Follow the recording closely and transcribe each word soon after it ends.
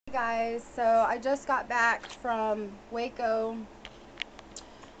guys, so I just got back from Waco.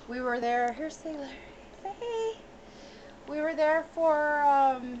 We were there. Here's Sailor. Say hey. We were there for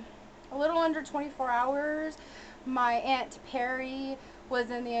a little under 24 hours. My Aunt Perry was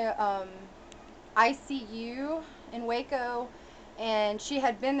in the ICU in Waco, and she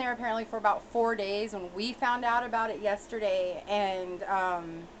had been there apparently for about 4 days when we found out about it yesterday. And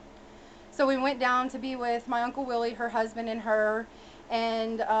so we went down to be with my Uncle Willie, her husband, and her.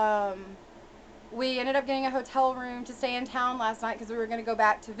 And we ended up getting a hotel room to stay in town last night because we were going to go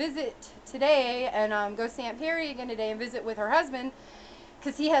back to visit today and go see Aunt Perry again today and visit with her husband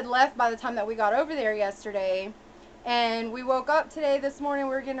because he had left by the time that we got over there yesterday. And we woke up today this morning,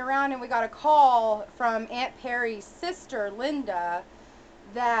 we were getting around, and we got a call from Aunt Perry's sister, Linda,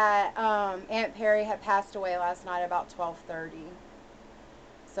 that Aunt Perry had passed away last night about 12:30.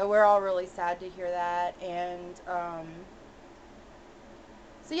 So we're all really sad to hear that. And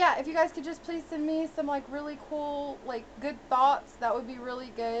so yeah, if you guys could just please send me some like really cool, like good thoughts, that would be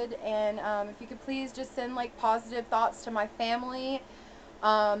really good. And if you could please just send like positive thoughts to my family.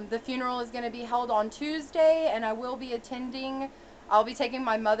 The funeral is going to be held on Tuesday, and I will be attending. I'll be taking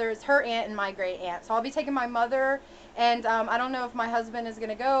my mother's, her aunt and my great aunt. So I'll be taking my mother, and I don't know if my husband is going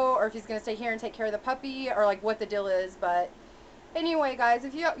to go or if he's going to stay here and take care of the puppy or like what the deal is, but anyway, guys,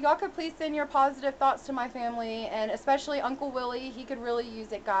 if y'all could please send your positive thoughts to my family, and especially Uncle Willie. He could really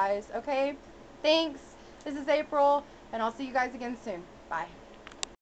use it, guys. Okay? Thanks. This is April, and I'll see you guys again soon. Bye.